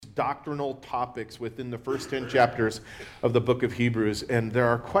doctrinal topics within the first 10 chapters of the book of Hebrews, and there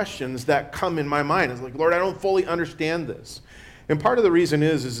are questions that come in my mind. It's like, Lord, I don't fully understand this. And part of the reason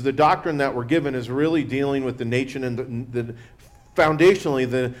is the doctrine that we're given is really dealing with the nature and the foundationally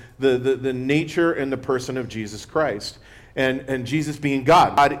the nature and the person of Jesus Christ, and Jesus being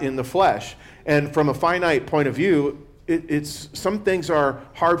God in the flesh. And from a finite point of view, it's some things are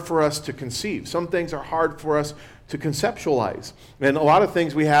hard for us to conceive. Some things are hard for us to conceptualize. And a lot of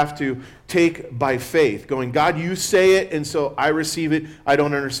things we have to take by faith, going, God, you say it, and so I receive it. I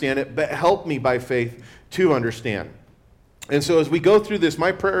don't understand it, but help me by faith to understand. And so as we go through this,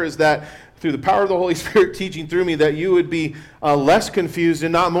 my prayer is that through the power of the Holy Spirit teaching through me, that you would be less confused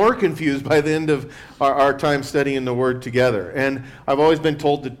and not more confused by the end of our time studying the Word together. And I've always been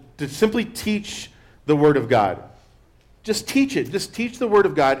told to simply teach the Word of God. Just teach it. Just teach the Word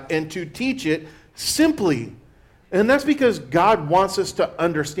of God, and to teach it simply. And that's because God wants us to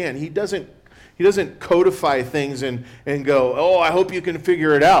understand. He doesn't codify things and go, oh, I hope you can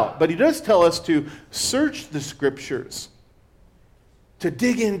figure it out. But He does tell us to search the Scriptures, to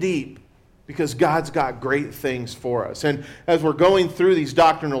dig in deep, because God's got great things for us. And as we're going through these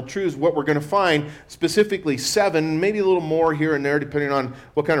doctrinal truths, what we're going to find, specifically 7, maybe a little more here and there, depending on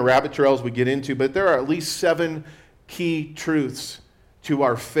what kind of rabbit trails we get into, but there are at least 7 key truths to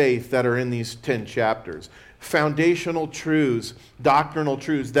our faith that are in these 10 chapters. Foundational truths, doctrinal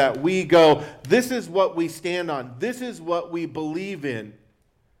truths that we go, this is what we stand on, this is what we believe in.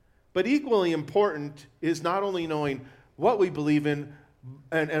 But equally important is not only knowing what we believe in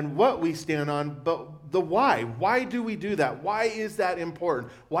and what we stand on, but the why. Why do we do that? Why is that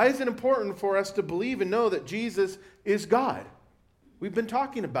important? Why is it important for us to believe and know that Jesus is God? We've been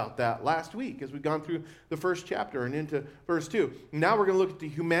talking about that last week as we've gone through the first chapter and into verse 2. Now we're going to look at the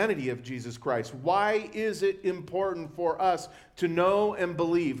humanity of Jesus Christ. Why is it important for us to know and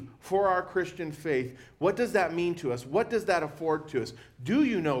believe for our Christian faith? What does that mean to us? What does that afford to us? Do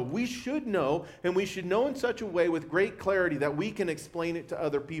you know? We should know, and we should know in such a way with great clarity that we can explain it to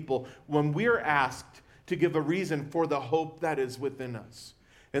other people when we're asked to give a reason for the hope that is within us.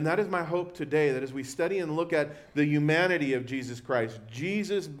 And that is my hope today, that as we study and look at the humanity of Jesus Christ,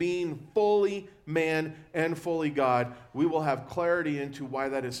 Jesus being fully man and fully God, we will have clarity into why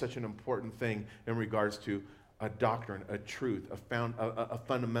that is such an important thing in regards to a doctrine, a truth, a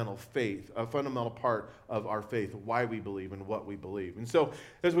fundamental faith, a fundamental part of our faith, why we believe and what we believe. And so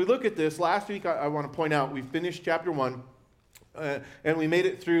as we look at this, last week I want to point out, we finished chapter 1, and we made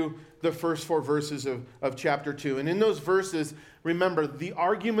it through the first 4 verses of chapter 2. And in those verses, remember, the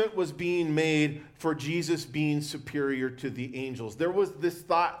argument was being made for Jesus being superior to the angels. There was this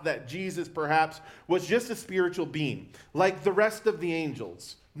thought that Jesus perhaps was just a spiritual being, like the rest of the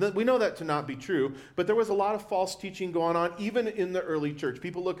angels. We know that to not be true, but there was a lot of false teaching going on, even in the early church.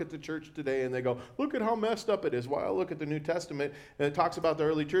 People look at the church today and they go, look at how messed up it is. Well, I look at the New Testament and it talks about the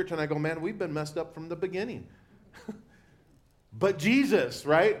early church, and I go, man, we've been messed up from the beginning. But Jesus,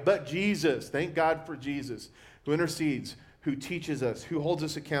 right? But Jesus. Thank God for Jesus, who intercedes, who teaches us, who holds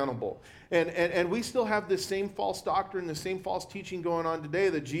us accountable. And we still have this same false doctrine, the same false teaching going on today,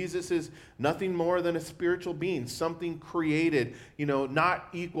 that Jesus is nothing more than a spiritual being, something created, not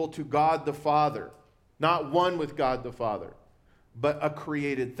equal to God the Father, not one with God the Father, but a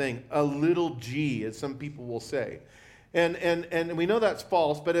created thing, a little g, as some people will say. And we know that's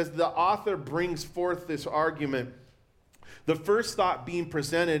false, but as the author brings forth this argument, the first thought being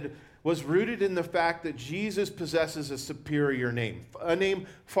presented was rooted in the fact that Jesus possesses a superior name, a name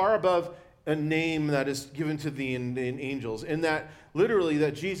far above a name that is given to the angels, in that literally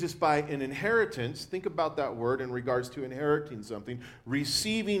that Jesus by an inheritance, think about that word in regards to inheriting something,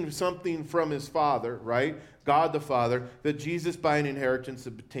 receiving something from his Father, right? God the Father, that Jesus by an inheritance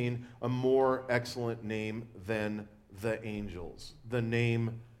obtained a more excellent name than the angels, the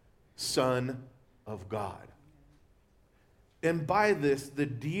name Son of God. And by this, the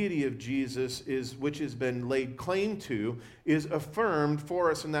deity of Jesus, which has been laid claim to, is affirmed for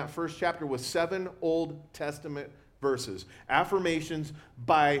us in that first chapter with 7 Old Testament verses. Affirmations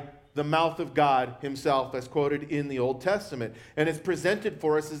by the mouth of God himself as quoted in the Old Testament. And it's presented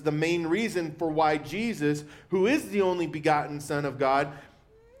for us as the main reason for why Jesus, who is the only begotten Son of God,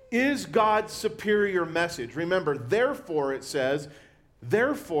 is God's superior message. Remember, therefore, it says,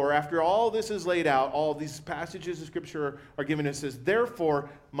 therefore, after all this is laid out, all these passages of Scripture are given, it says, therefore,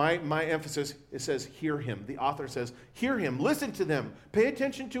 my emphasis, it says, hear him. The author says, hear him, listen to them, pay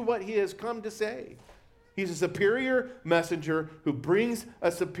attention to what he has come to say. He's a superior messenger who brings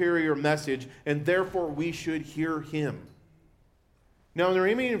a superior message, and therefore we should hear him. Now, in the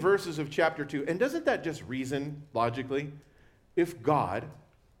remaining verses of chapter 2, and doesn't that just reason logically? If God,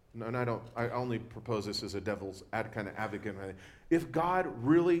 and I only propose this as a devil's kind of advocate. If God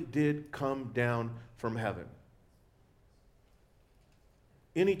really did come down from heaven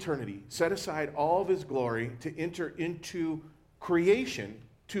in eternity, set aside all of his glory to enter into creation,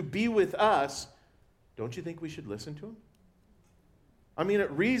 to be with us, don't you think we should listen to him? I mean,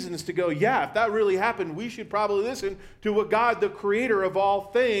 it reasons to go, yeah, if that really happened, we should probably listen to what God, the creator of all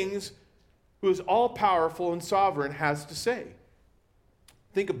things, who is all-powerful and sovereign, has to say.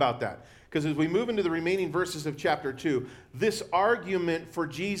 Think about that. Because as we move into the remaining verses of chapter 2, this argument for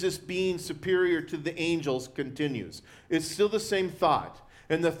Jesus being superior to the angels continues. It's still the same thought.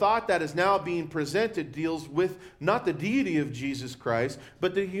 And the thought that is now being presented deals with not the deity of Jesus Christ,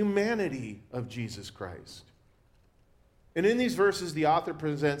 but the humanity of Jesus Christ. And in these verses, the author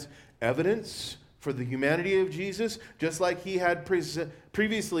presents evidence for the humanity of Jesus, just like he had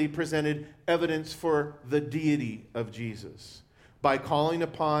previously presented evidence for the deity of Jesus, by calling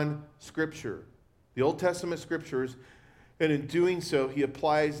upon Scripture, the Old Testament Scriptures, and in doing so, he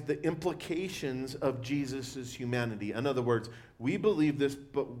applies the implications of Jesus' humanity. In other words, we believe this,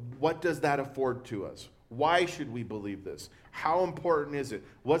 but what does that afford to us? Why should we believe this? How important is it?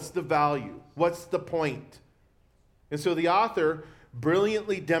 What's the value? What's the point? And so the author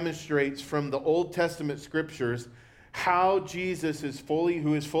brilliantly demonstrates from the Old Testament Scriptures how Jesus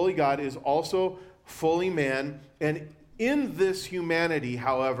who is fully God, is also fully man. And in this humanity,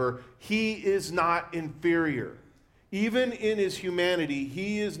 however, he is not inferior. Even in his humanity,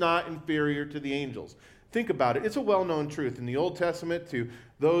 he is not inferior to the angels. Think about it. It's a well-known truth in the Old Testament to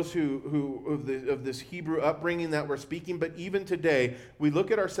those who of this Hebrew upbringing that we're speaking, but even today, we look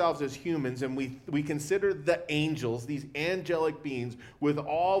at ourselves as humans and we consider the angels, these angelic beings, with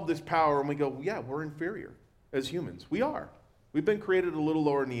all this power, and we go, yeah, we're inferior as humans. We are. We've been created a little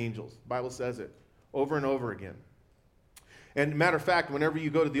lower than the angels. The Bible says it over and over again. And matter of fact, whenever you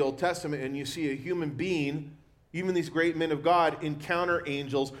go to the Old Testament and you see a human being, even these great men of God encounter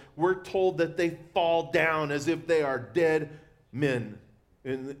angels, we're told that they fall down as if they are dead men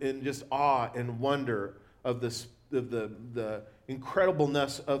in just awe and wonder of the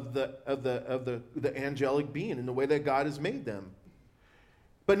incredibleness of the angelic being and the way that God has made them.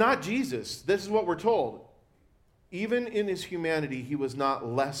 But not Jesus. This is what we're told. Even in his humanity, he was not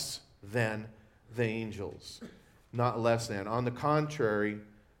less than the angels. Not less than. On the contrary,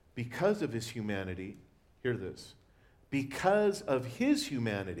 because of his humanity, hear this, because of his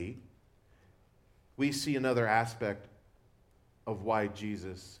humanity, we see another aspect of why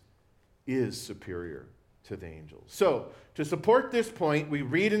Jesus is superior to the angels. So, to support this point, we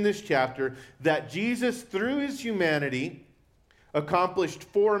read in this chapter that Jesus, through his humanity, accomplished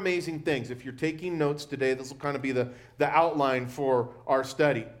 4 amazing things. If you're taking notes today, this will kind of be the outline for our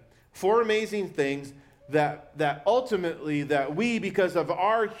study. 4 amazing things that ultimately that we, because of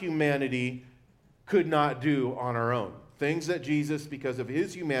our humanity, could not do on our own. Things that Jesus, because of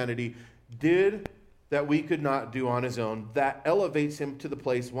his humanity, did that we could not do on his own. That elevates him to the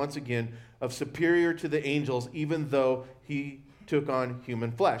place, once again, of superior to the angels, even though he took on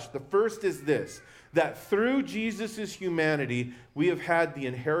human flesh. The first is this, that through Jesus' humanity, we have had the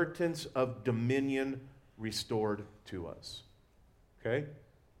inheritance of dominion restored to us. Okay?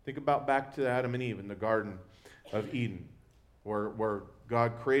 Think about back to Adam and Eve in the Garden of Eden, where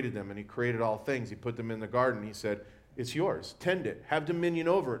God created them and he created all things. He put them in the garden. He said, it's yours. Tend it. Have dominion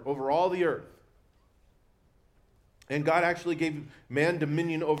over it, over all the earth. And God actually gave man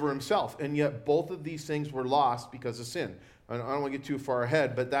dominion over himself. And yet both of these things were lost because of sin. I don't want to get too far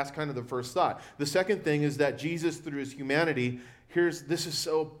ahead, but that's kind of the first thought. The second thing is that Jesus, through his humanity, this is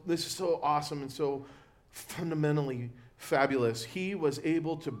so awesome and so fundamentally fabulous. He was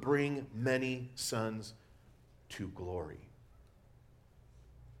able to bring many sons to glory.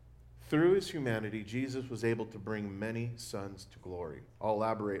 Through his humanity, Jesus was able to bring many sons to glory. I'll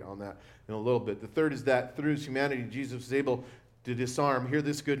elaborate on that in a little bit. The third is that through his humanity, Jesus was able to disarm. Hear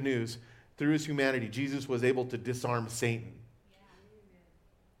this good news. Through his humanity, Jesus was able to disarm Satan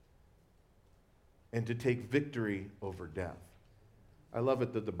and to take victory over death. I love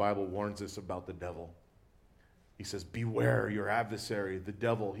it that the Bible warns us about the devil. He says, beware your adversary, the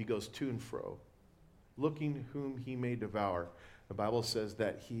devil. He goes to and fro, looking whom he may devour. The Bible says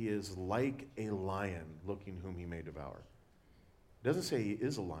that he is like a lion, looking whom he may devour. It doesn't say he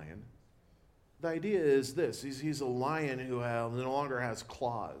is a lion. The idea is this. He's a lion who no longer has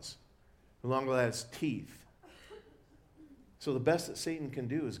claws, no longer has teeth. So the best that Satan can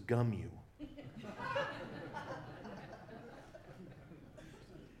do is gum you.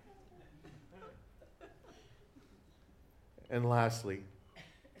 And lastly,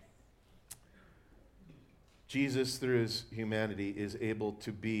 Jesus, through his humanity, is able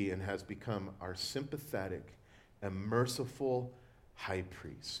to be and has become our sympathetic and merciful high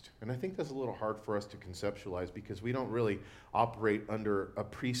priest. And I think that's a little hard for us to conceptualize because we don't really operate under a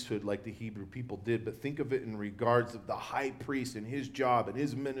priesthood like the Hebrew people did, but think of it in regards of the high priest and his job and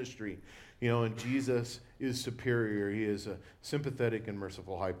his ministry. And Jesus is superior. He is a sympathetic and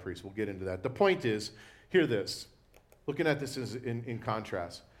merciful high priest. We'll get into that. The point is, hear this. Looking at this in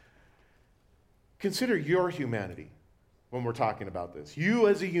contrast. Consider your humanity when we're talking about this. You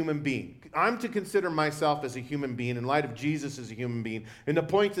as a human being. I'm to consider myself as a human being in light of Jesus as a human being. And the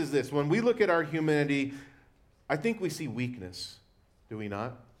point is this. When we look at our humanity, I think we see weakness. Do we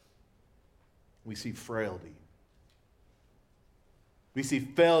not? We see frailty. We see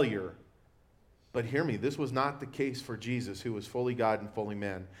failure. But hear me, this was not the case for Jesus, who was fully God and fully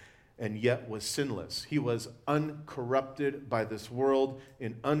man, and yet was sinless. He was uncorrupted by this world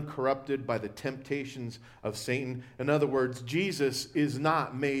and uncorrupted by the temptations of Satan. In other words, Jesus is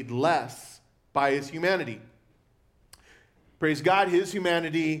not made less by his humanity. Praise God, his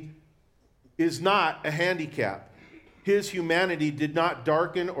humanity is not a handicap. His humanity did not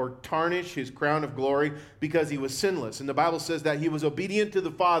darken or tarnish his crown of glory because he was sinless. And the Bible says that he was obedient to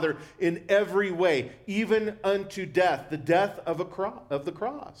the Father in every way, even unto death, the death of the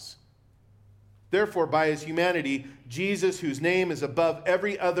cross. Therefore, by his humanity, Jesus, whose name is above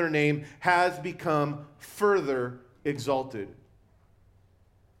every other name, has become further exalted. And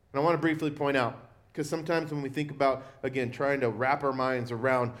I want to briefly point out, because sometimes when we think about, again, trying to wrap our minds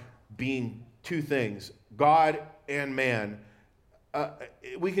around being two things, God and man,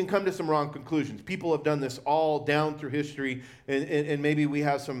 we can come to some wrong conclusions. People have done this all down through history, and maybe we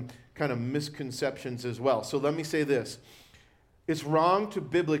have some kind of misconceptions as well. So let me say this. It's wrong to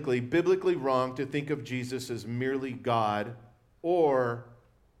biblically wrong to think of Jesus as merely God or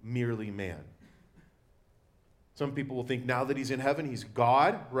merely man. Some people will think now that he's in heaven, he's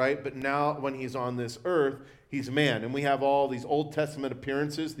God, right? But now when he's on this earth, he's man. And we have all these Old Testament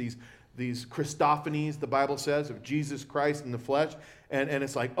appearances, these Christophanies, the Bible says, of Jesus Christ in the flesh. And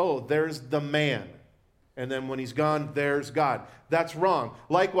it's like, oh, there's the man. And then when he's gone, there's God. That's wrong.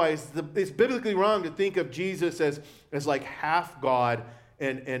 Likewise, it's biblically wrong to think of Jesus as like half God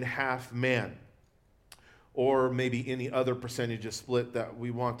and half man. Or maybe any other percentage of split that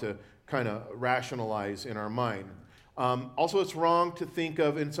we want to kind of rationalize in our mind. Also, it's wrong to think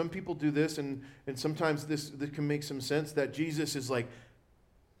of, and some people do this, and sometimes this can make some sense, that Jesus is like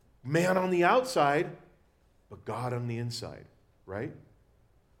man on the outside, but God on the inside, right?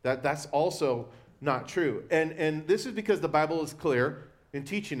 That's also not true. And this is because the Bible is clear in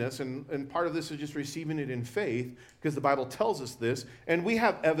teaching us, and part of this is just receiving it in faith, because the Bible tells us this, and we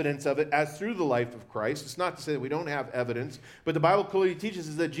have evidence of it as through the life of Christ. It's not to say that we don't have evidence, but the Bible clearly teaches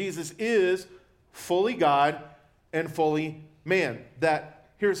us that Jesus is fully God and fully man. That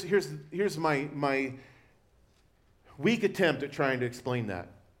here's my weak attempt at trying to explain that.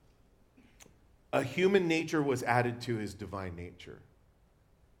 A human nature was added to his divine nature.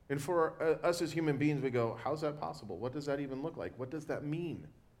 And for us as human beings, we go, how's that possible? What does that even look like? What does that mean?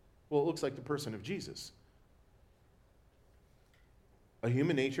 Well, it looks like the person of Jesus. A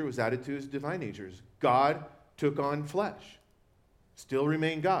human nature was added to his divine natures. God took on flesh. Still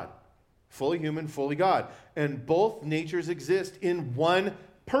remained God. Fully human, fully God. And both natures exist in one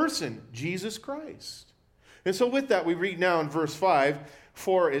person, Jesus Christ. And so with that, we read now in verse 5,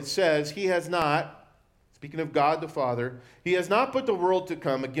 for it says, he has not, speaking of God the Father, he has not put the world to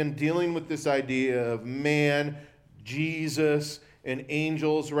come, again dealing with this idea of man, Jesus, and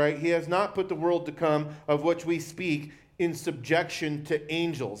angels, right? He has not put the world to come of which we speak in subjection to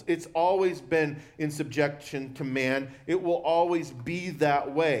angels. It's always been in subjection to man. It will always be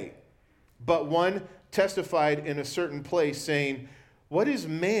that way. But one testified in a certain place saying, what is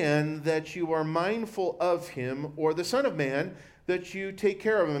man that you are mindful of him, or the Son of Man that you take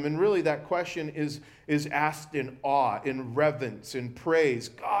care of him? And really that question is asked in awe, in reverence, in praise.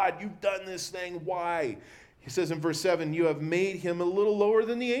 God, you've done this thing. Why? He says in verse 7, you have made him a little lower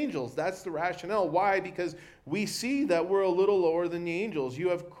than the angels. That's the rationale. Why? Because we see that we're a little lower than the angels. You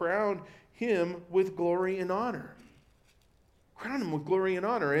have crowned him with glory and honor. Crown him with glory and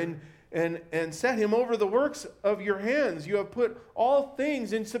honor. And set him over the works of your hands. You have put all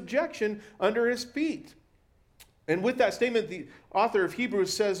things in subjection under his feet. And with that statement, the author of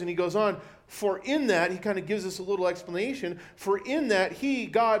Hebrews says, and he goes on, for in that, he kind of gives us a little explanation, for in that he,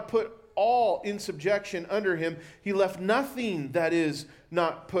 God, put all in subjection under him. He left nothing that is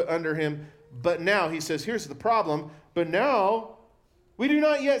not put under him. But now, he says, here's the problem, but now we do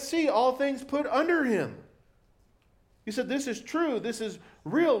not yet see all things put under him. He said, this is true, this is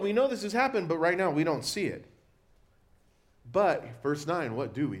real, we know this has happened, but right now we don't see it. But, verse 9,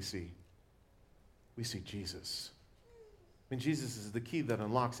 what do we see? We see Jesus. And Jesus is the key that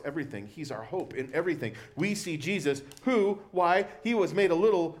unlocks everything. He's our hope in everything. We see Jesus, who, why? He was made a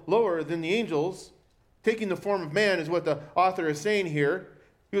little lower than the angels. Taking the form of man is what the author is saying here.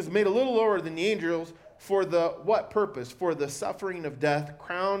 He was made a little lower than the angels for the what purpose? For the suffering of death,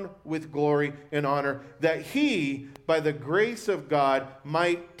 crowned with glory and honor, that he, by the grace of God,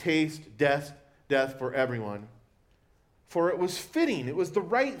 might taste death for everyone. For it was fitting. It was the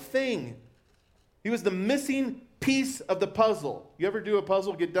right thing. He was the missing piece of the puzzle. You ever do a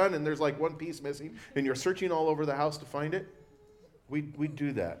puzzle, get done, and there's like one piece missing, and you're searching all over the house to find it? We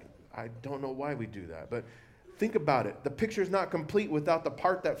do that. I don't know why we do that, but think about it. The picture is not complete without the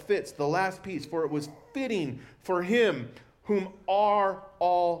part that fits, the last piece. For it was fitting for him whom are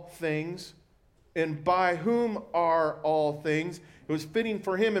all things, and by whom are all things. It was fitting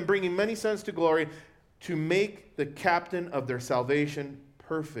for him in bringing many sons to glory to make the captain of their salvation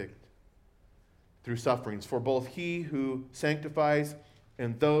perfect through sufferings. For both he who sanctifies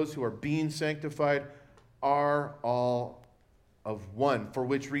and those who are being sanctified are all of one, for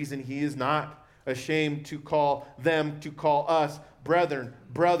which reason he is not ashamed to call them, to call us brethren,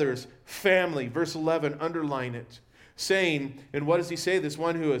 brothers, family. Verse 11, underline it. Saying, and what does he say? This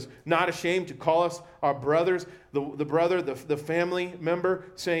one who is not ashamed to call us our brothers, the family member,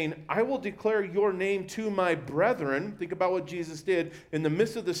 saying, I will declare your name to my brethren. Think about what Jesus did. In the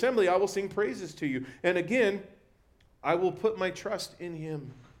midst of the assembly, I will sing praises to you. And again, I will put my trust in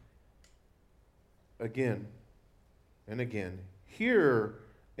him. Again and again. Here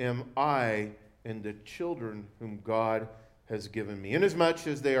am I and the children whom God has given me. Inasmuch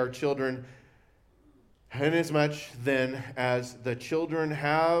as they are children, inasmuch then as the children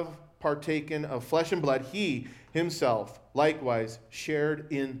have partaken of flesh and blood, he himself likewise shared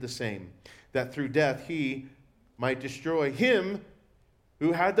in the same, that through death he might destroy him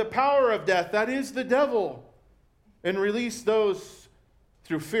who had the power of death, that is the devil, and release those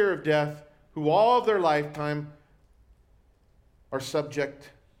through fear of death who all of their lifetime are subject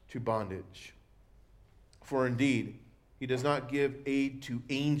to bondage. For indeed, he does not give aid to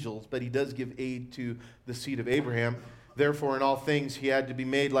angels, but he does give aid to the seed of Abraham. Therefore, in all things, he had to be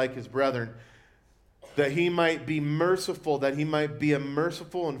made like his brethren, that he might be merciful, that he might be a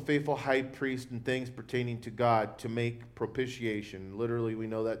merciful and faithful high priest in things pertaining to God, to make propitiation. Literally, we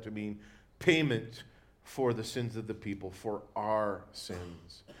know that to mean payment for the sins of the people, for our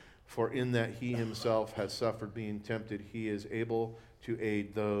sins. For in that he himself has suffered being tempted, he is able to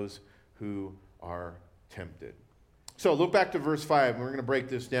aid those who are tempted. So look back to verse 5, and we're going to break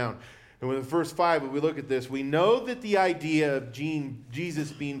this down. And with verse 5, when we look at this, we know that the idea of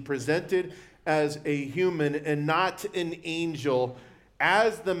Jesus being presented as a human and not an angel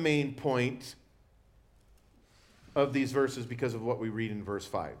as the main point of these verses because of what we read in verse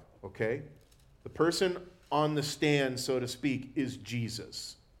 5, okay? The person on the stand, so to speak, is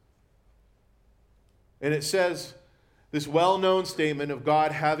Jesus. And it says this well-known statement of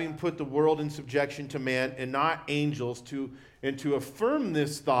God having put the world in subjection to man and not angels, and to affirm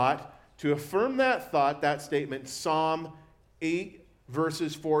this thought, to affirm that thought, that statement, Psalm 8,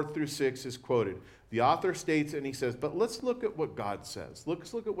 verses 4 through 6 is quoted. The author states, and he says, but let's look at what God says.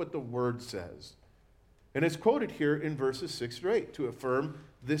 Let's look at what the Word says. And it's quoted here in verses 6 through 8 to affirm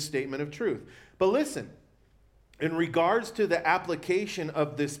this statement of truth. But listen, in regards to the application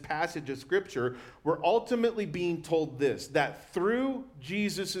of this passage of Scripture, we're ultimately being told this, that through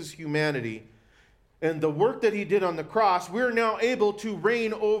Jesus' humanity and the work that he did on the cross, we're now able to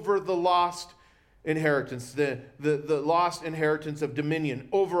reign over the lost inheritance, the lost inheritance of dominion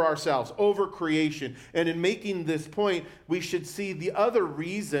over ourselves, over creation. And in making this point, we should see the other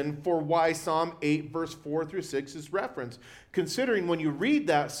reason for why Psalm 8, verse 4 through 6 is referenced. Considering when you read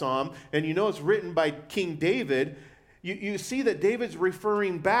that psalm, and you know it's written by King David, you see that David's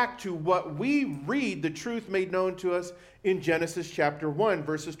referring back to what we read, the truth made known to us in Genesis chapter 1,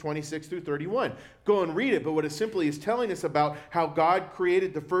 verses 26 through 31. Go and read it, but what it simply is telling us about how God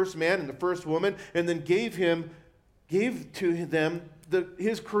created the first man and the first woman, and then gave to them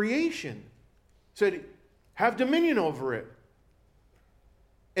his creation. Said, have dominion over it.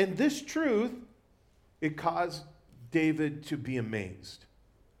 And this truth, it caused David to be amazed.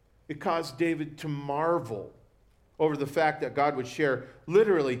 It caused David to marvel over the fact that God would share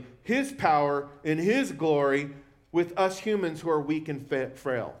literally his power and his glory with us humans who are weak and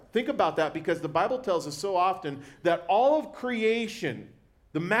frail. Think about that, because the Bible tells us so often that all of creation,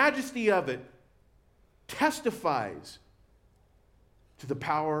 the majesty of it, testifies to the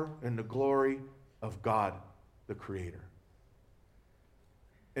power and the glory of God, the Creator.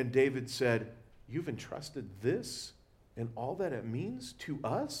 And David said, you've entrusted this and all that it means to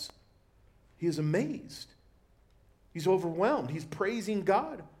us, he is amazed. He's overwhelmed. He's praising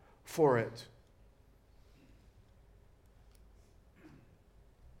God for it.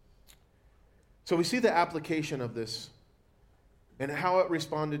 So we see the application of this and how it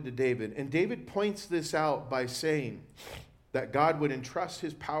responded to David. And David points this out by saying that God would entrust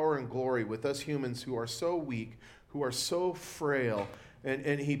his power and glory with us humans who are so weak, who are so frail.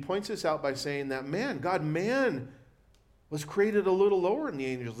 And he points this out by saying that man was created a little lower than the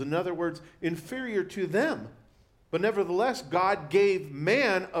angels. In other words, inferior to them. But nevertheless, God gave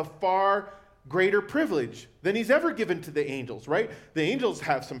man a far greater privilege than he's ever given to the angels, right? The angels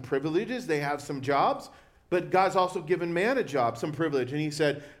have some privileges, they have some jobs, but God's also given man a job, some privilege. And he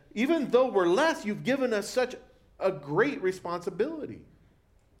said, even though we're less, you've given us such a great responsibility.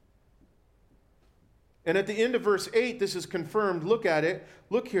 And at the end of verse 8, this is confirmed. Look at it.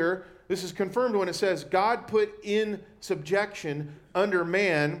 Look here. This is confirmed when it says, God put in subjection under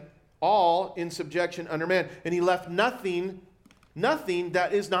man, all in subjection under man. And he left nothing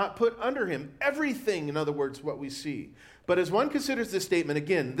that is not put under him. Everything, in other words, what we see. But as one considers this statement,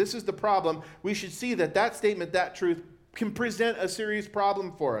 again, this is the problem. We should see that statement, that truth, can present a serious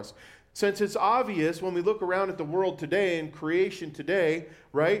problem for us. Since it's obvious when we look around at the world today and creation today,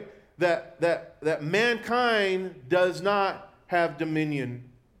 right, that mankind does not have dominion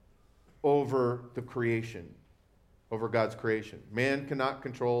over the creation, over God's creation. Man cannot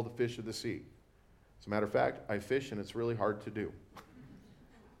control the fish of the sea. As a matter of fact, I fish and it's really hard to do.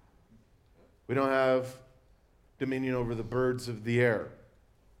 We don't have dominion over the birds of the air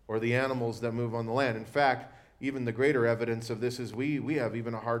or the animals that move on the land. In fact, even the greater evidence of this is we have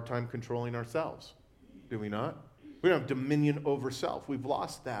even a hard time controlling ourselves. Do we not? We don't have dominion over self. We've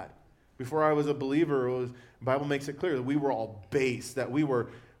lost that. Before I was a believer, the Bible makes it clear that we were all base, that we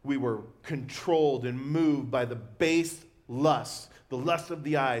were controlled and moved by the base lusts, the lust of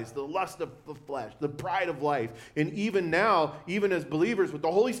the eyes, the lust of the flesh, the pride of life. And even now, even as believers, with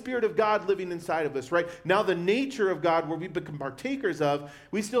the Holy Spirit of God living inside of us, right? Now the nature of God, where we become partakers of,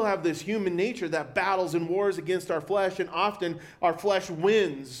 we still have this human nature that battles and wars against our flesh, and often our flesh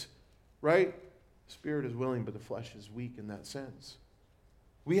wins, right? The spirit is willing, but the flesh is weak in that sense.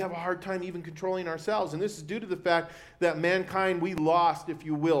 We have a hard time even controlling ourselves, and this is due to the fact that mankind, we lost, if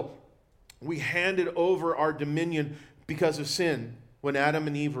you will. We handed over our dominion because of sin when Adam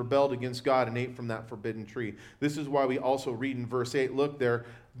and Eve rebelled against God and ate from that forbidden tree. This is why we also read in verse 8, look there,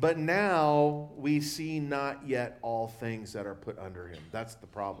 but now we see not yet all things that are put under him. That's the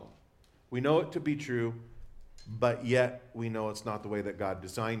problem. We know it to be true, but yet we know it's not the way that God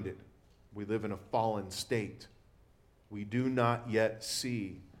designed it. We live in a fallen state. We do not yet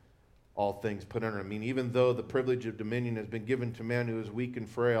see all things put under him. I mean, even though the privilege of dominion has been given to man who is weak and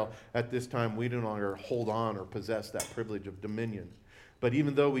frail, at this time we no longer hold on or possess that privilege of dominion. But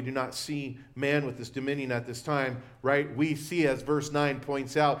even though we do not see man with this dominion at this time, right, we see, as verse 9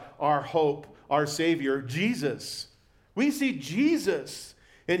 points out, our hope, our Savior, Jesus. We see Jesus.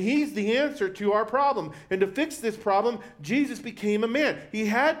 And he's the answer to our problem. And to fix this problem, Jesus became a man. He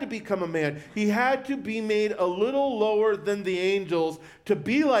had to become a man. He had to be made a little lower than the angels to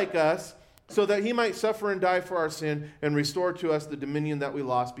be like us, so that he might suffer and die for our sin and restore to us the dominion that we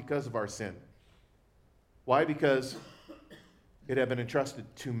lost because of our sin. Why? Because it had been entrusted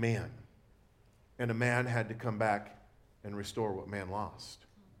to man. And a man had to come back and restore what man lost.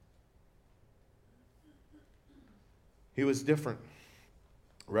 He was different.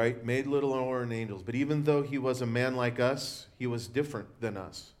 Right? Made little lower than angels. But even though he was a man like us, he was different than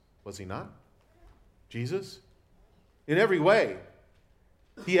us. Was he not? Jesus? In every way.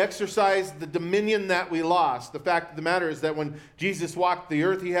 He exercised the dominion that we lost. The fact of the matter is that when Jesus walked the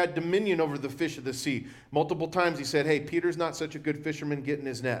earth, he had dominion over the fish of the sea. Multiple times he said, hey, Peter's not such a good fisherman, get in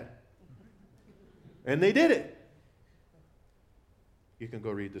his net. And they did it. You can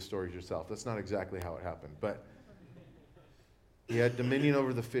go read the stories yourself. That's not exactly how it happened, but he had dominion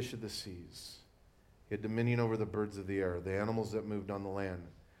over the fish of the seas. He had dominion over the birds of the air, the animals that moved on the land.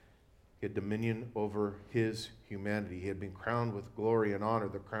 He had dominion over his humanity. He had been crowned with glory and honor,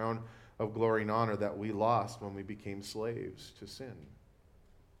 the crown of glory and honor that we lost when we became slaves to sin.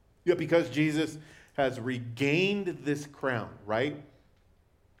 Yet because Jesus has regained this crown, right?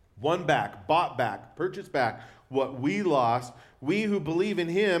 Won back, bought back, purchased back what we lost, we who believe in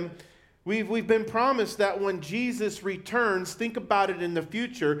him, We've been promised that when Jesus returns, think about it in the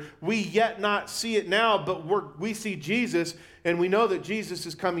future, we yet not see it now, but we see Jesus, and we know that Jesus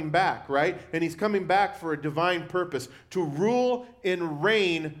is coming back, right? And he's coming back for a divine purpose, to rule and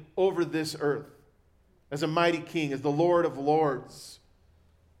reign over this earth as a mighty king, as the Lord of lords.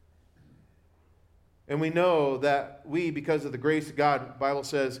 And we know that we, because of the grace of God, the Bible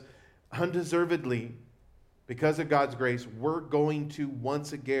says, undeservedly, because of God's grace, we're going to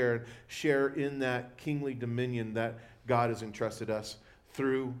once again share in that kingly dominion that God has entrusted us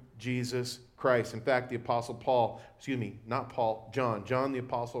through Jesus Christ. In fact, the Apostle John the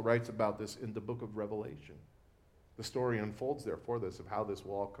Apostle writes about this in the book of Revelation. The story unfolds there for this, of how this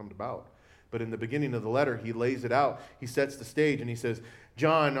will all come about. But in the beginning of the letter, he lays it out. He sets the stage and he says,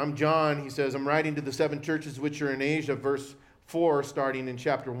 John, I'm John. He says, I'm writing to the 7 churches which are in Asia, verse 4, starting in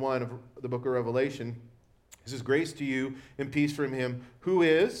chapter 1 of the book of Revelation. He says, grace to you and peace from him who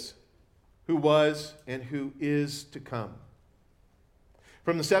is, who was, and who is to come.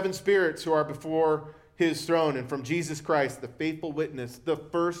 From the 7 spirits who are before his throne, and from Jesus Christ, the faithful witness, the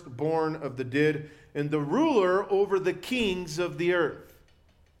firstborn of the dead, and the ruler over the kings of the earth.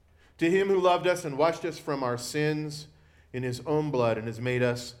 To him who loved us and washed us from our sins in his own blood and has made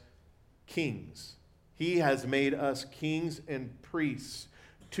us kings. He has made us kings and priests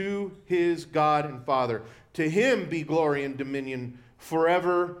to his God and Father. To him be glory and dominion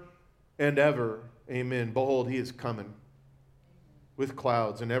forever and ever. Amen. Behold, he is coming with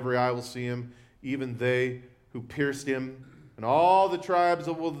clouds, and every eye will see him, even they who pierced him, and all the tribes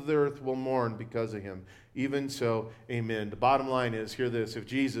of the earth will mourn because of him. Even so, amen. The bottom line is, hear this, if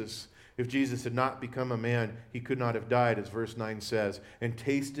Jesus had not become a man, he could not have died, as verse 9 says, and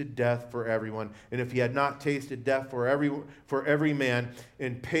tasted death for everyone. And if he had not tasted death for every man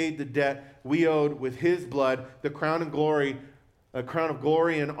and paid the debt we owed with his blood, the crown of glory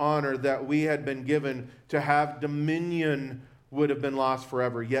and honor that we had been given to have dominion would have been lost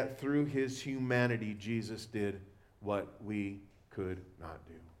forever. Yet through his humanity, Jesus did what we could not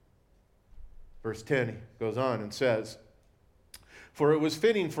do. Verse 10 goes on and says, for it was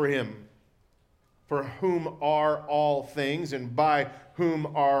fitting for him, for whom are all things, and by whom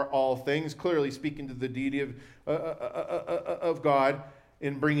are all things, clearly speaking to the deity of God,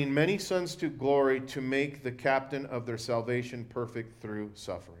 in bringing many sons to glory, to make the captain of their salvation perfect through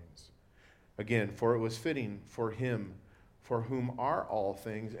sufferings. Again, for it was fitting for him, for whom are all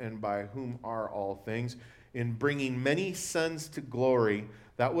things, and by whom are all things, in bringing many sons to glory.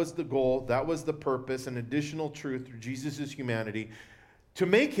 That was the goal, that was the purpose, an additional truth through Jesus' humanity, to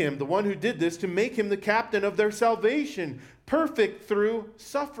make him, the one who did this, to make him the captain of their salvation, perfect through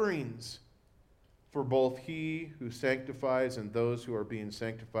sufferings. For both he who sanctifies and those who are being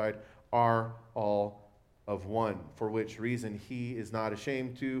sanctified are all of one, for which reason he is not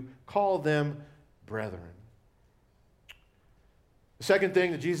ashamed to call them brethren. The second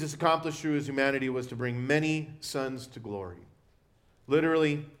thing that Jesus accomplished through his humanity was to bring many sons to glory.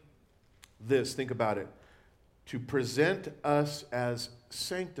 Literally, this, think about it, to present us as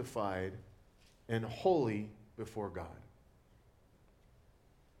sanctified and holy before God.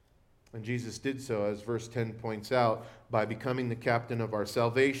 And Jesus did so, as verse 10 points out, by becoming the captain of our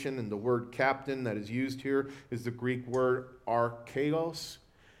salvation. And the word captain that is used here is the Greek word archaios.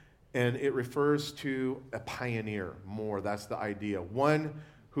 And it refers to a pioneer more. That's the idea. One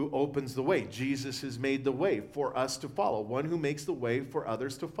who opens the way. Jesus has made the way for us to follow. One who makes the way for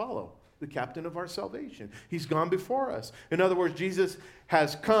others to follow. The captain of our salvation. He's gone before us. In other words, Jesus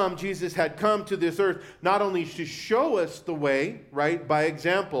had come to this earth not only to show us the way, right, by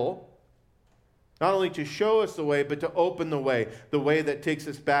example, not only to show us the way, but to open the way that takes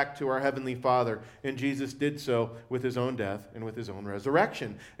us back to our Heavenly Father. And Jesus did so with his own death and with his own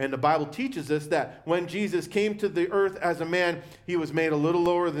resurrection. And the Bible teaches us that when Jesus came to the earth as a man, he was made a little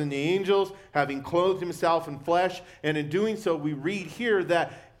lower than the angels, having clothed himself in flesh. And in doing so, we read here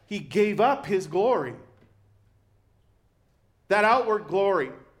that he gave up his glory. That outward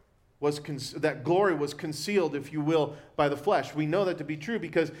glory was concealed, if you will, by the flesh. We know that to be true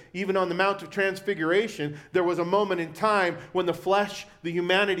because even on the Mount of Transfiguration, there was a moment in time when the flesh, the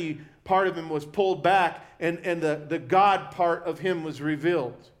humanity part of him was pulled back and the God part of him was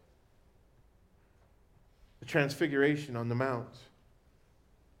revealed. The Transfiguration on the Mount.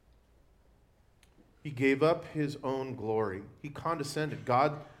 He gave up his own glory. He condescended.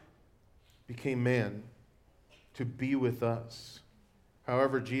 God became man to be with us.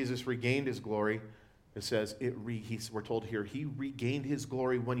 However, Jesus regained his glory. It says, we're told here, he regained his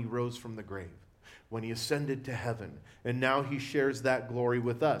glory when he rose from the grave, when he ascended to heaven. And now he shares that glory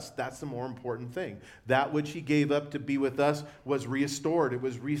with us. That's the more important thing. That which he gave up to be with us was restored. It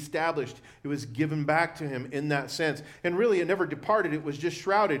was reestablished. It was given back to him in that sense. And really, it never departed. It was just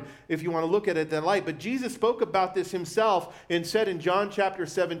shrouded, if you want to look at it that light. But Jesus spoke about this himself and said in John chapter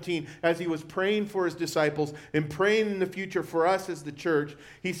 17, as he was praying for his disciples and praying in the future for us as the church,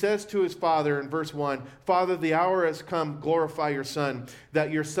 he says to his Father in verse 1, Father, the hour has come, glorify your Son,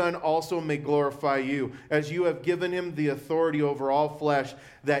 that your Son also may glorify you, as you have given him the authority over all flesh,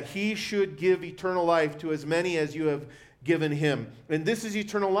 that he should give eternal life to as many as you have given him. And this is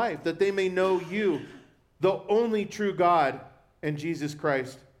eternal life, that they may know you, the only true God, and Jesus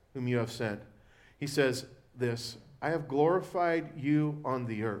Christ, whom you have sent. He says this, I have glorified you on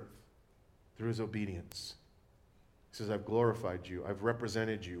the earth through his obedience. He says, I've glorified you. I've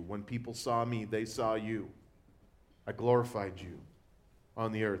represented you. When people saw me, they saw you. I glorified you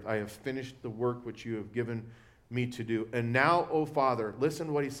on the earth. I have finished the work which you have given me to do. And now, O Father, listen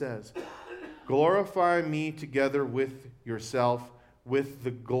to what he says. Glorify me together with yourself, with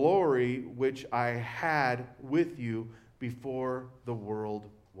the glory which I had with you before the world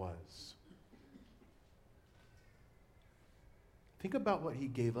was. Think about what he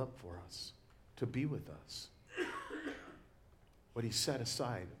gave up for us to be with us. What he set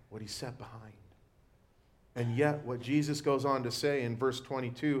aside, what he set behind. And yet, what Jesus goes on to say in verse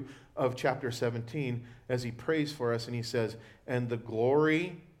 22 of chapter 17, as he prays for us, and he says, and the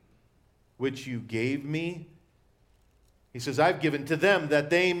glory which you gave me, he says, I've given to them that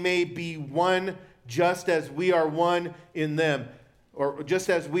they may be one just as we are one in them. Or just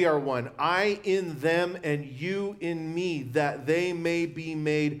as we are one. I in them and you in me, that they may be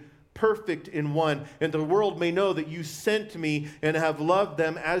made perfect in one, and the world may know that you sent me and have loved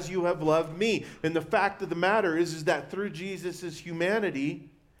them as you have loved me. And the fact of the matter is that through Jesus' humanity,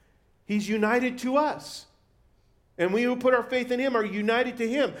 he's united to us. And we who put our faith in him are united to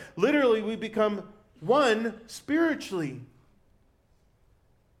him. Literally, we become one spiritually.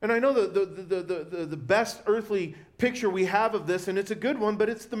 And I know the best earthly picture we have of this, and it's a good one, but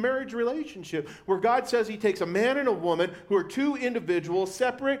it's the marriage relationship, where God says he takes a man and a woman who are two individuals,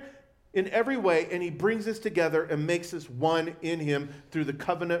 separate in every way, and he brings us together and makes us one in him through the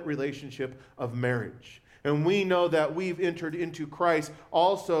covenant relationship of marriage. And we know that we've entered into Christ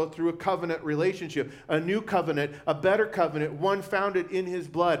also through a covenant relationship, a new covenant, a better covenant, one founded in his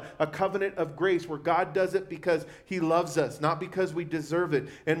blood, a covenant of grace where God does it because he loves us, not because we deserve it,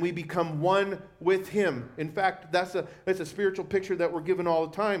 and we become one with him. In fact, that's a spiritual picture that we're given all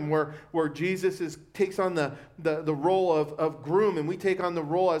the time where Jesus takes on the role of groom, and we take on the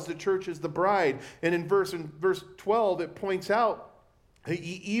role as the church as the bride. And in verse 12, it points out,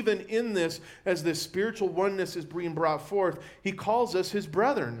 even in this, as this spiritual oneness is being brought forth, he calls us his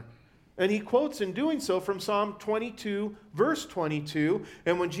brethren. And he quotes in doing so from Psalm 22, verse 22.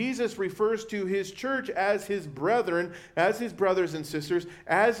 And when Jesus refers to his church as his brethren, as his brothers and sisters,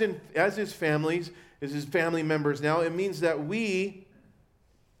 as his families, as his family members now, it means that we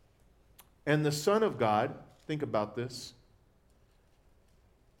and the Son of God, think about this,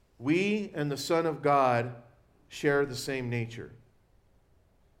 we and the Son of God share the same nature.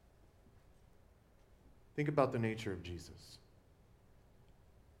 Think about the nature of Jesus.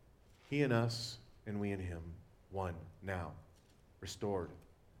 He and us, and we and him, one now, restored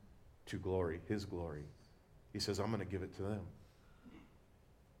to glory, his glory. He says, I'm going to give it to them.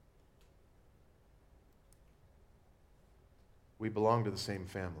 We belong to the same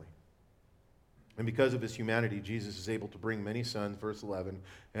family. And because of his humanity, Jesus is able to bring many sons, verse 11,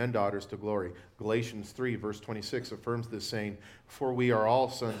 and daughters to glory. Galatians 3, verse 26 affirms this, saying, for we are all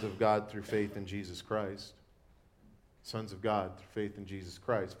sons of God through faith in Jesus Christ. Sons of God through faith in Jesus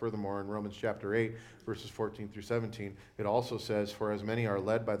Christ. Furthermore, in Romans chapter 8, verses 14 through 17, it also says, for as many are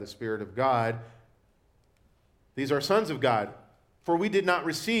led by the Spirit of God, these are sons of God. For we did not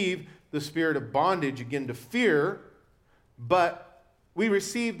receive the spirit of bondage again to fear, but we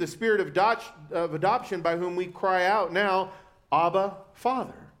received the spirit of adoption, by whom we cry out now, Abba,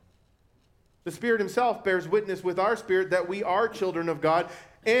 Father. The Spirit himself bears witness with our spirit that we are children of God.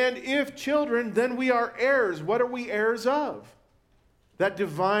 And if children, then we are heirs. What are we heirs of? That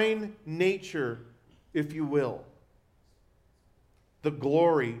divine nature, if you will. The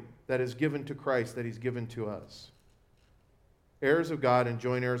glory that is given to Christ, that he's given to us. Heirs of God and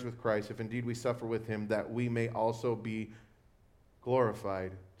joint heirs with Christ, if indeed we suffer with him, that we may also be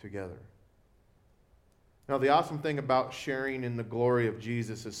glorified together. Now, the awesome thing about sharing in the glory of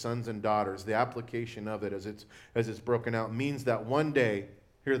Jesus as sons and daughters, the application of it as it's broken out, means that one day,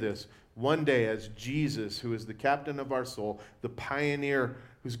 hear this, one day as Jesus, who is the captain of our soul, the pioneer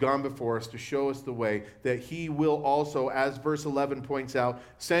who's gone before us to show us the way, that he will also, as verse 11 points out,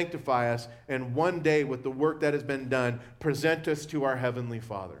 sanctify us, and one day, with the work that has been done, present us to our heavenly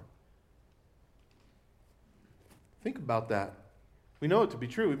Father. Think about that. We know it to be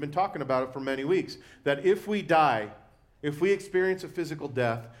true. We've been talking about it for many weeks. That if we die, if we experience a physical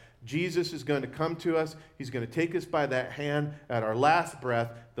death, Jesus is going to come to us. He's going to take us by that hand at our last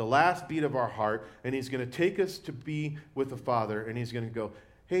breath, the last beat of our heart, and he's going to take us to be with the Father, and he's going to go,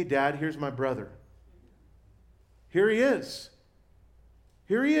 hey, Dad, here's my brother. Here he is.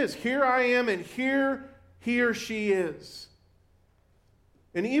 Here he is. Here I am, and here he or she is.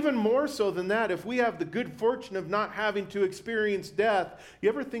 And even more so than that, if we have the good fortune of not having to experience death, you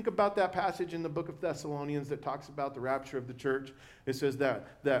ever think about that passage in the book of Thessalonians that talks about the rapture of the church? It says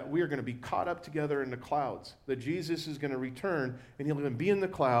that we are going to be caught up together in the clouds, that Jesus is going to return, and he'll be in the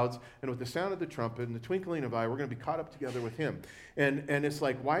clouds, and with the sound of the trumpet and the twinkling of eye, we're going to be caught up together with him. And it's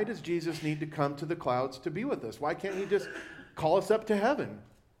like, why does Jesus need to come to the clouds to be with us? Why can't he just call us up to heaven?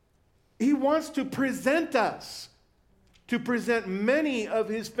 He wants to present us, to present many of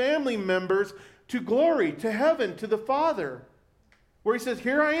his family members to glory, to heaven, to the Father. Where he says,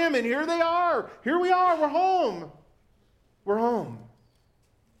 here I am, and here they are. Here we are, we're home. We're home.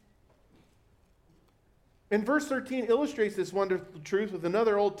 And verse 13 illustrates this wonderful truth with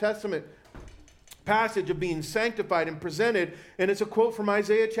another Old Testament passage of being sanctified and presented, and it's a quote from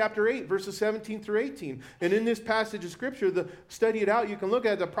Isaiah chapter 8, verses 17 through 18. And in this passage of Scripture, study it out, you can look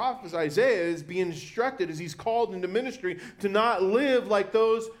at the prophet Isaiah is being instructed as he's called into ministry to not live like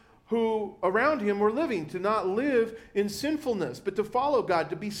those who around him were living, to not live in sinfulness, but to follow God,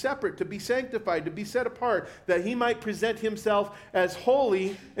 to be separate, to be sanctified, to be set apart, that he might present himself as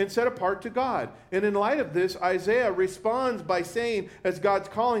holy and set apart to God. And in light of this, Isaiah responds by saying, as God's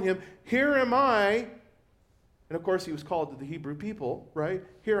calling him, here am I. And of course, he was called to the Hebrew people, right?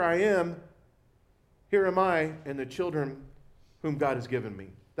 Here I am, here am I, and the children whom God has given me.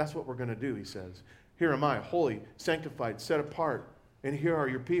 That's what we're going to do, he says. Here am I, holy, sanctified, set apart. And here are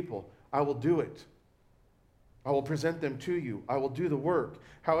your people. I will do it. I will present them to you. I will do the work.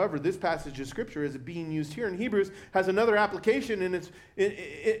 However, this passage of Scripture, as being used here in Hebrews, has another application, and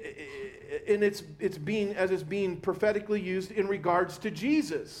it's being prophetically used in regards to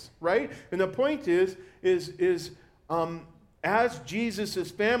Jesus, right? And the point is as Jesus'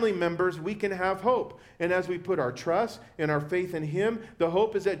 family members, we can have hope. And as we put our trust and our faith in him, the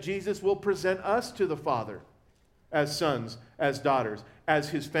hope is that Jesus will present us to the Father as sons, as daughters, as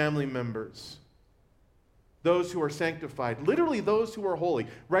his family members. Those who are sanctified, literally those who are holy,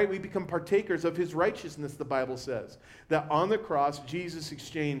 right? We become partakers of his righteousness, the Bible says. That on the cross, Jesus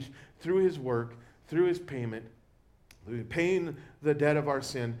exchanged through his work, through his payment, paying the debt of our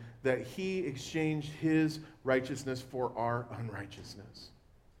sin, that he exchanged his righteousness for our unrighteousness.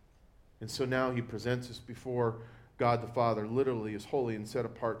 And so now he presents us before God the Father, literally is holy and set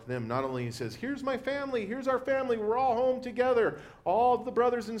apart to them. Not only he says, here's my family, here's our family, we're all home together, all of the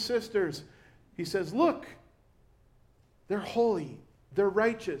brothers and sisters. He says, look, they're holy, they're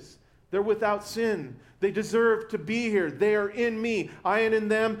righteous, they're without sin, they deserve to be here, they are in me, I am in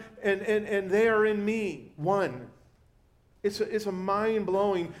them, and they are in me, one. It's a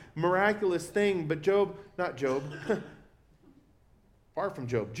mind-blowing, miraculous thing, but far from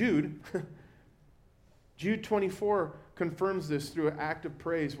Job, Jude, Jude 24 confirms this through an act of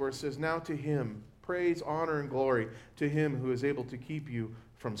praise where it says, now to him, praise, honor, and glory to him who is able to keep you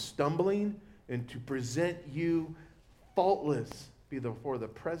from stumbling and to present you faultless before the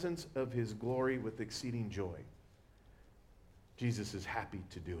presence of his glory with exceeding joy. Jesus is happy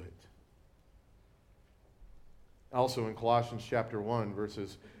to do it. Also in Colossians chapter 1,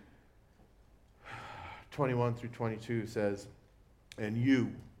 verses 21 through 22 says, and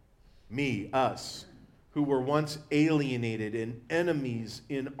you, me, us, who were once alienated and enemies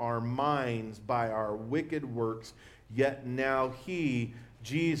in our minds by our wicked works, yet now he,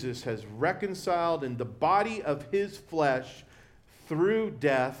 Jesus, has reconciled in the body of his flesh through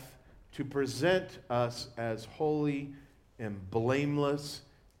death to present us as holy and blameless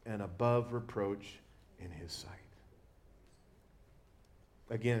and above reproach in his sight.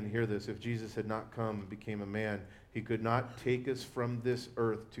 Again, hear this. If Jesus had not come and became a man, he could not take us from this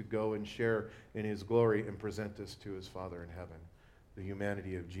earth to go and share in his glory and present us to his Father in heaven. The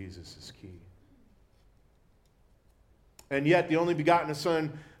humanity of Jesus is key. And yet, the only begotten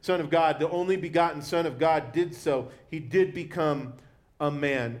Son of God, the only begotten Son of God did so. He did become a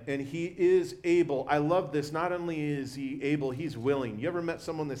man, and he is able. I love this. Not only is he able, he's willing. You ever met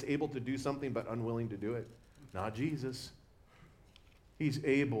someone that's able to do something but unwilling to do it? Not Jesus. He's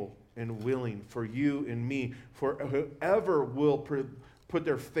able and willing for you and me, for whoever will put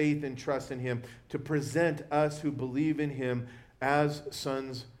their faith and trust in him, to present us who believe in him as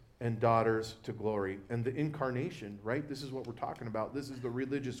sons and daughters to glory. And the incarnation, right? This is what we're talking about. This is the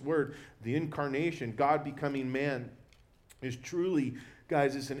religious word. The incarnation, God becoming man, is truly,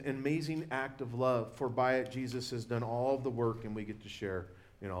 guys, it's an amazing act of love. For by it, Jesus has done all of the work, and we get to share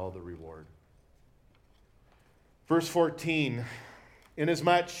in all the reward. Verse 14,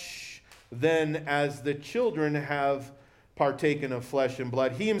 inasmuch then as the children have partaken of flesh and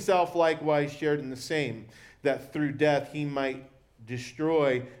blood, he himself likewise shared in the same, that through death he might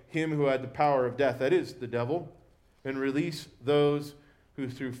destroy him who had the power of death, that is, the devil, and release those who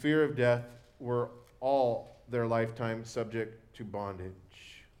through fear of death were all their lifetime subject to bondage.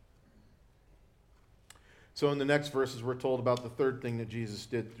 So in the next verses, we're told about the third thing that Jesus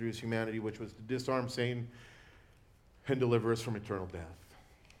did through his humanity, which was to disarm Satan and deliver us from eternal death.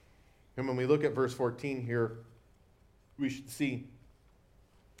 And when we look at verse 14 here, we should see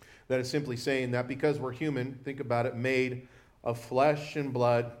that it's simply saying that because we're human, think about it, made of flesh and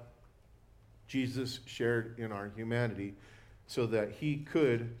blood, Jesus shared in our humanity so that he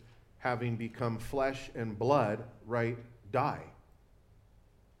could, having become flesh and blood, right, die.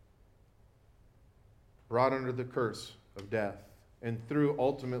 Brought under the curse of death. And through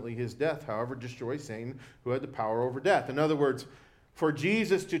ultimately his death, however, destroy Satan who had the power over death. In other words, for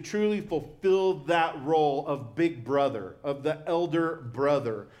Jesus to truly fulfill that role of big brother, of the elder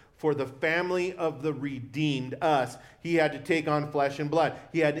brother, for the family of the redeemed, us, he had to take on flesh and blood.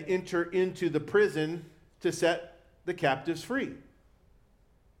 He had to enter into the prison to set the captives free.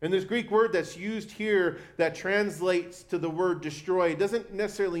 And this Greek word that's used here that translates to the word destroy doesn't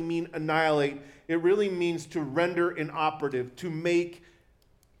necessarily mean annihilate. It really means to render inoperative, to make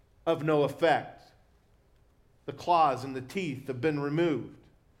of no effect. The claws and the teeth have been removed.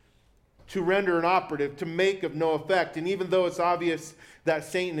 To render inoperative, to make of no effect. And even though it's obvious that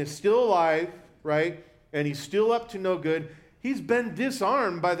Satan is still alive, right, and he's still up to no good, he's been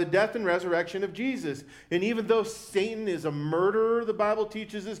disarmed by the death and resurrection of Jesus. And even though Satan is a murderer, the Bible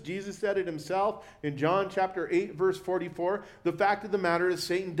teaches us, Jesus said it himself in John chapter 8, verse 44, the fact of the matter is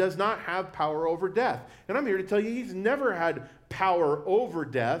Satan does not have power over death. And I'm here to tell you he's never had power over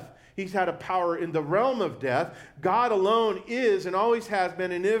death. He's had a power in the realm of death. God alone is and always has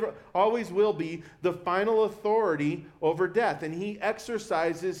been and always will be the final authority over death. And he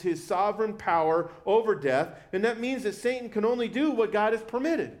exercises his sovereign power over death. And that means that Satan can only do what God has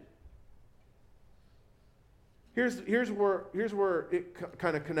permitted. Here's where it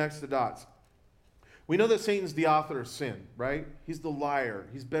kind of connects the dots. We know that Satan's the author of sin, right? He's the liar.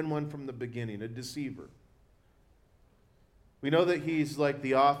 He's been one from the beginning, a deceiver. We know that he's like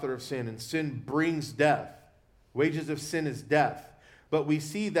the author of sin, and sin brings death. Wages of sin is death. But we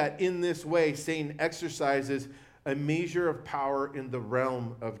see that in this way, Satan exercises a measure of power in the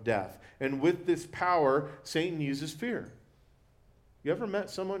realm of death. And with this power, Satan uses fear. You ever met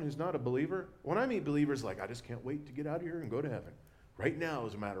someone who's not a believer? When I meet believers, like, I just can't wait to get out of here and go to heaven. Right now,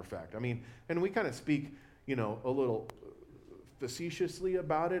 as a matter of fact. I mean, and we kind of speak, a little facetiously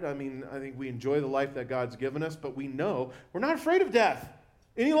about it. I mean, I think we enjoy the life that God's given us, but we know we're not afraid of death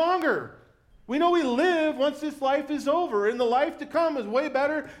any longer. We know we live once this life is over, and the life to come is way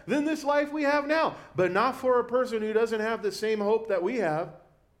better than this life we have now. But not for a person who doesn't have the same hope that we have.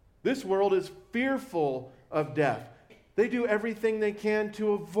 This world is fearful of death. They do everything they can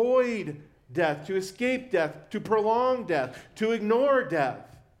to avoid death, to escape death, to prolong death, to ignore death.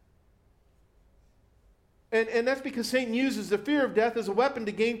 And that's because Satan uses the fear of death as a weapon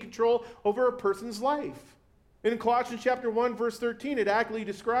to gain control over a person's life. In Colossians chapter 1, verse 13, it accurately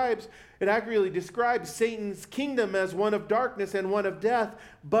describes Satan's kingdom as one of darkness and one of death.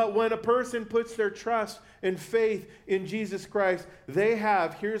 But when a person puts their trust and faith in Jesus Christ, they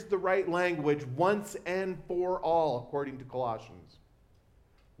have, here's the right language, once and for all, according to Colossians.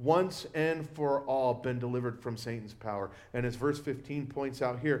 Once and for all been delivered from Satan's power. And as verse 15 points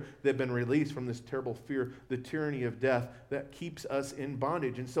out here, they've been released from this terrible fear, the tyranny of death that keeps us in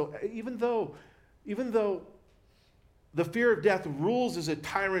bondage. And so even though the fear of death rules as a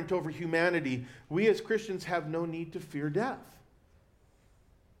tyrant over humanity, we as Christians have no need to fear death.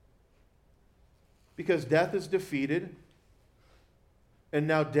 Because death is defeated, and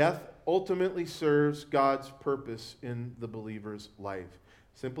now death ultimately serves God's purpose in the believer's life.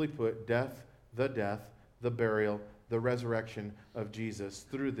 Simply put, death, the burial, the resurrection of Jesus.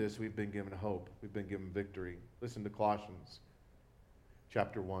 Through this, we've been given hope. We've been given victory. Listen to Colossians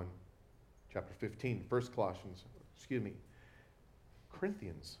chapter 1, chapter 15,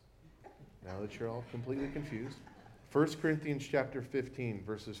 Corinthians. Now that you're all completely confused. 1 Corinthians chapter 15,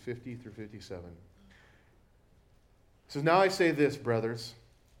 verses 50 through 57. It says, "Now I say this, brothers,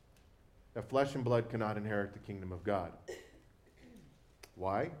 that flesh and blood cannot inherit the kingdom of God."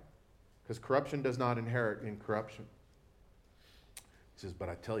 Why? Because corruption does not inherit incorruption. He says, "But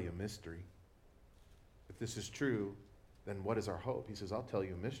I tell you a mystery. If this is true, then what is our hope?" He says, "I'll tell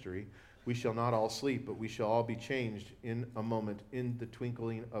you a mystery. We shall not all sleep, but we shall all be changed in a moment, in the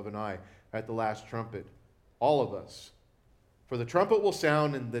twinkling of an eye, at the last trumpet. All of us. For the trumpet will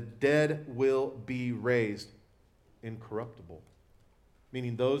sound, and the dead will be raised incorruptible."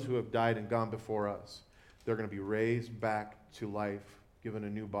 Meaning those who have died and gone before us. They're going to be raised back to life, given a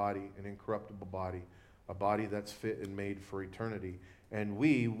new body, an incorruptible body, a body that's fit and made for eternity. And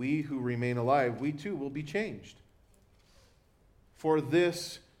we who remain alive, we too will be changed. For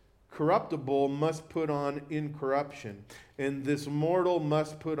this corruptible must put on incorruption, and this mortal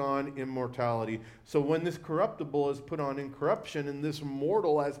must put on immortality. So when this corruptible is put on incorruption, and this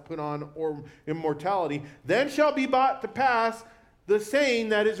mortal has put on immortality, then shall be brought to pass the saying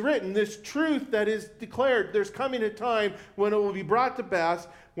that is written, this truth that is declared. There's coming a time when it will be brought to pass,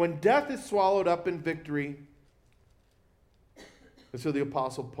 when death is swallowed up in victory. And so the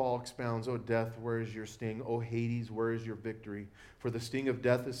Apostle Paul expounds, O death, where is your sting? O Hades, where is your victory? For the sting of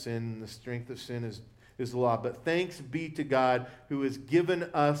death is sin, and the strength of sin is the law. But thanks be to God who has given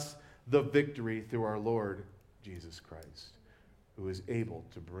us the victory through our Lord Jesus Christ, who is able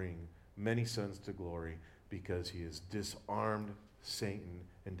to bring many sons to glory because he has disarmed Satan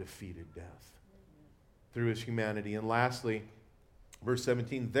and defeated death through his humanity. And lastly, verse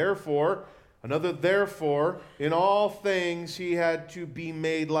 17, therefore, another therefore, in all things he had to be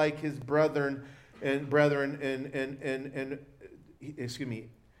made like his brethren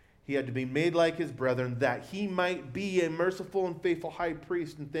he had to be made like his brethren, that he might be a merciful and faithful high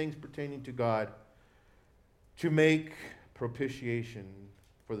priest in things pertaining to God, to make propitiation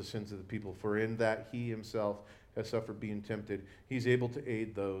for the sins of the people. For in that he himself has suffered being tempted, he's able to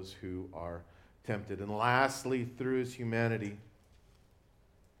aid those who are tempted. And lastly, through his humanity,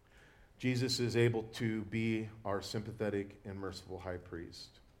 Jesus is able to be our sympathetic and merciful high priest.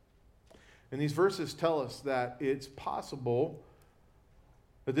 And these verses tell us that it's possible,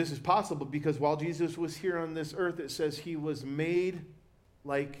 that this is possible because while Jesus was here on this earth, it says he was made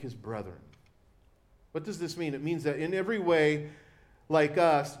like his brethren. What does this mean? It means that in every way, like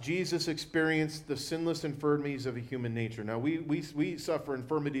us, Jesus experienced the sinless infirmities of a human nature. Now, we suffer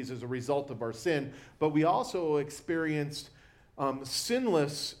infirmities as a result of our sin, but we also experienced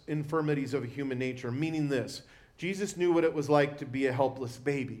sinless infirmities of a human nature, meaning this. Jesus knew what it was like to be a helpless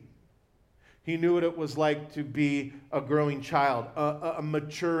baby. He knew what it was like to be a growing child, a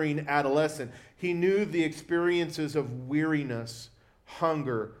maturing adolescent. He knew the experiences of weariness,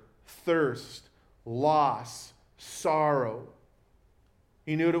 hunger, thirst, loss, sorrow.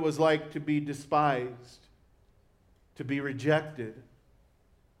 He knew what it was like to be despised, to be rejected,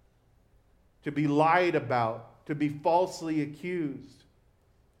 to be lied about, to be falsely accused,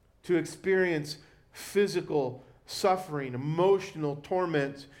 to experience physical suffering, emotional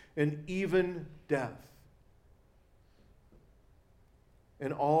torment, and even death.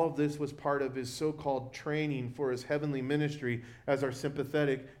 And all of this was part of his so-called training for his heavenly ministry as our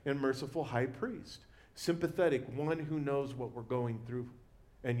sympathetic and merciful high priest. Sympathetic, one who knows what we're going through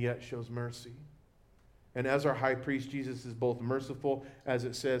and yet shows mercy. And as our high priest, Jesus is both merciful, as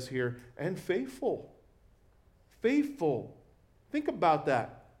it says here, and faithful. Faithful. Think about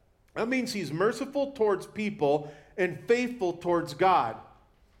that. That means he's merciful towards people and faithful towards God.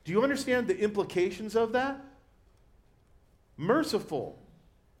 Do you understand the implications of that? Merciful.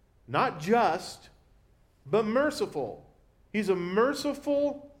 Not just, but merciful. He's a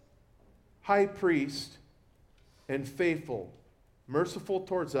merciful high priest and faithful. Merciful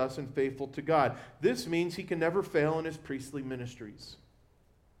towards us and faithful to God. This means he can never fail in his priestly ministries.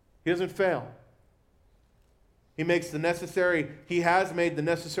 He doesn't fail. He has made the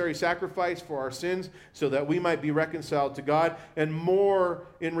necessary sacrifice for our sins so that we might be reconciled to God. And more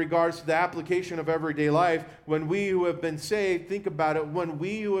in regards to the application of everyday life, when we who have been saved, think about it, when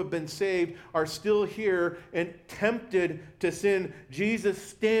we who have been saved are still here and tempted to sin, Jesus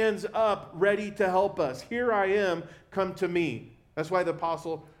stands up ready to help us. Here I am, come to me. That's why the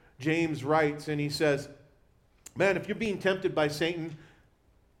Apostle James writes and he says, man, if you're being tempted by Satan,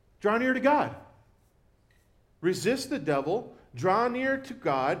 draw near to God. Resist the devil, draw near to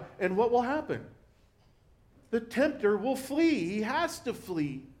God, and what will happen? The tempter will flee. He has to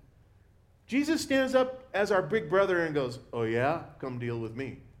flee. Jesus stands up as our big brother and goes, oh yeah? Come deal with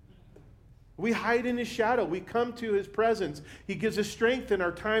me. We hide in his shadow. We come to his presence. He gives us strength in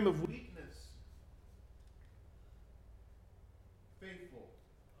our time of weakness. Faithful.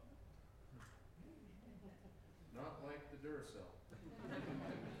 Not like the Duracell.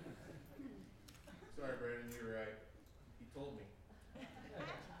 Sorry, Brandon, you were right. He told me.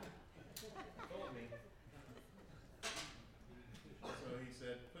 So he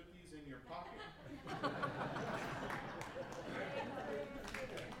said, put these in your pocket.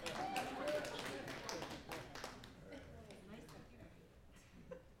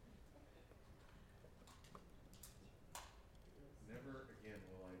 Never again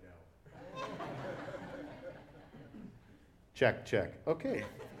will I doubt. Check. Okay.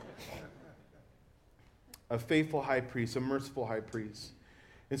 a faithful high priest, a merciful high priest.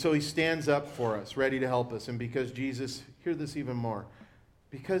 And so he stands up for us, ready to help us. And because Jesus, hear this even more,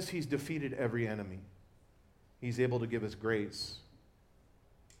 because he's defeated every enemy, he's able to give us grace.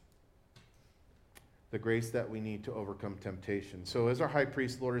 The grace that we need to overcome temptation. So as our high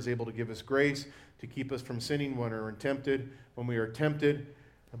priest, the Lord is able to give us grace to keep us from sinning when we are tempted.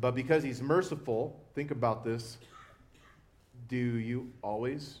 But because he's merciful, think about this. Do you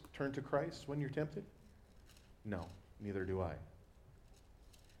always turn to Christ when you're tempted? No, neither do I.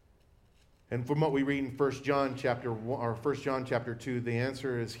 And from what we read in 1 John chapter 1, or 1 John chapter 2, the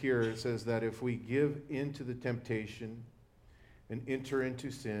answer is here. It says that if we give into the temptation and enter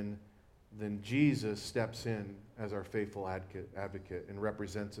into sin, then Jesus steps in as our faithful advocate and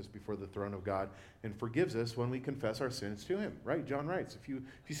represents us before the throne of God and forgives us when we confess our sins to him. Right? John writes, if you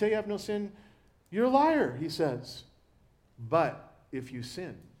say you have no sin, you're a liar, he says. But if you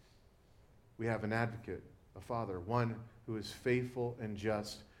sin, we have an advocate, a Father, one who is faithful and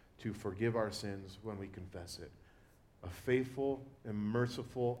just to forgive our sins when we confess it. A faithful and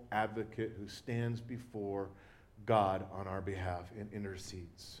merciful advocate who stands before God on our behalf and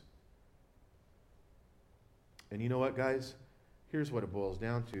intercedes. And you know what, guys? Here's what it boils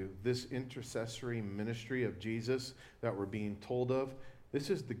down to. This intercessory ministry of Jesus that we're being told of,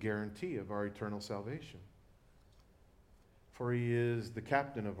 this is the guarantee of our eternal salvation. For he is the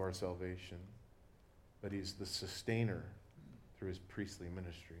captain of our salvation, but he's the sustainer through his priestly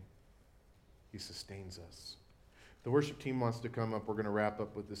ministry. He sustains us. The worship team wants to come up. We're going to wrap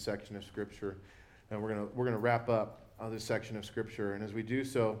up with this section of Scripture. And we're going to wrap up this section of Scripture. And as we do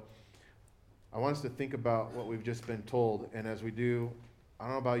so, I want us to think about what we've just been told. And as we do, I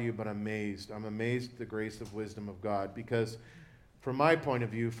don't know about you, but I'm amazed. I'm amazed at the grace of wisdom of God. Because from my point of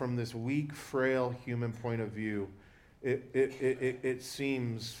view, from this weak, frail human point of view, it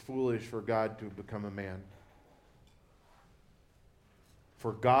seems foolish for God to become a man.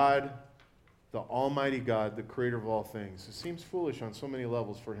 For God, the Almighty God, the creator of all things, it seems foolish on so many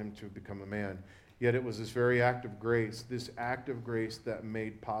levels for him to become a man. Yet it was this very act of grace, that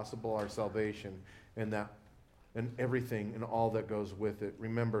made possible our salvation and everything and all that goes with it.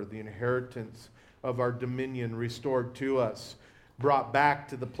 Remember, the inheritance of our dominion restored to us, brought back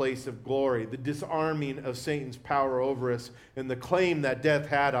to the place of glory, the disarming of Satan's power over us, and the claim that death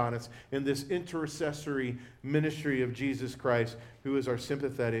had on us, in this intercessory ministry of Jesus Christ, who is our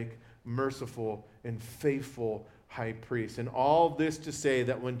sympathetic, merciful, and faithful high priest. And all this to say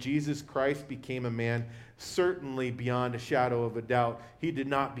that when Jesus Christ became a man, certainly beyond a shadow of a doubt, he did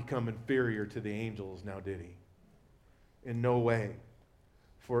not become inferior to the angels, now did he? In no way.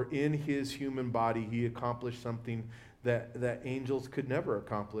 For in his human body, he accomplished something that angels could never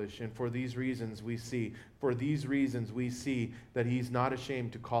accomplish. And for these reasons we see that he's not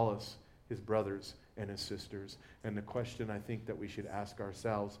ashamed to call us his brothers and his sisters. And the question I think that we should ask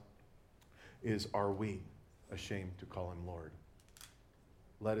ourselves is, are we ashamed to call him Lord?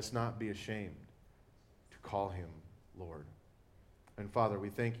 Let us not be ashamed to call him Lord. And Father, we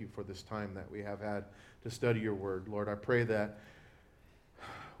thank you for this time that we have had to study your word. Lord, I pray that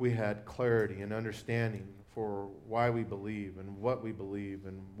we had clarity and understanding for why we believe and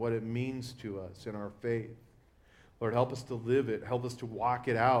what it means to us in our faith. Lord, help us to live it. Help us to walk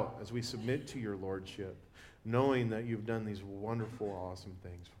it out as we submit to your lordship, knowing that you've done these wonderful, awesome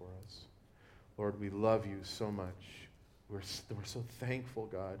things for us. Lord, we love you so much. We're so thankful,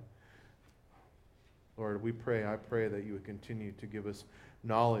 God. Lord, I pray that you would continue to give us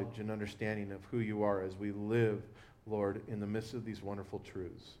knowledge and understanding of who you are as we live, Lord, in the midst of these wonderful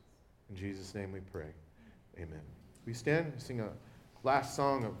truths. In Jesus' name we pray. Amen. We stand and sing a last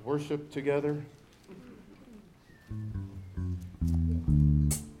song of worship together.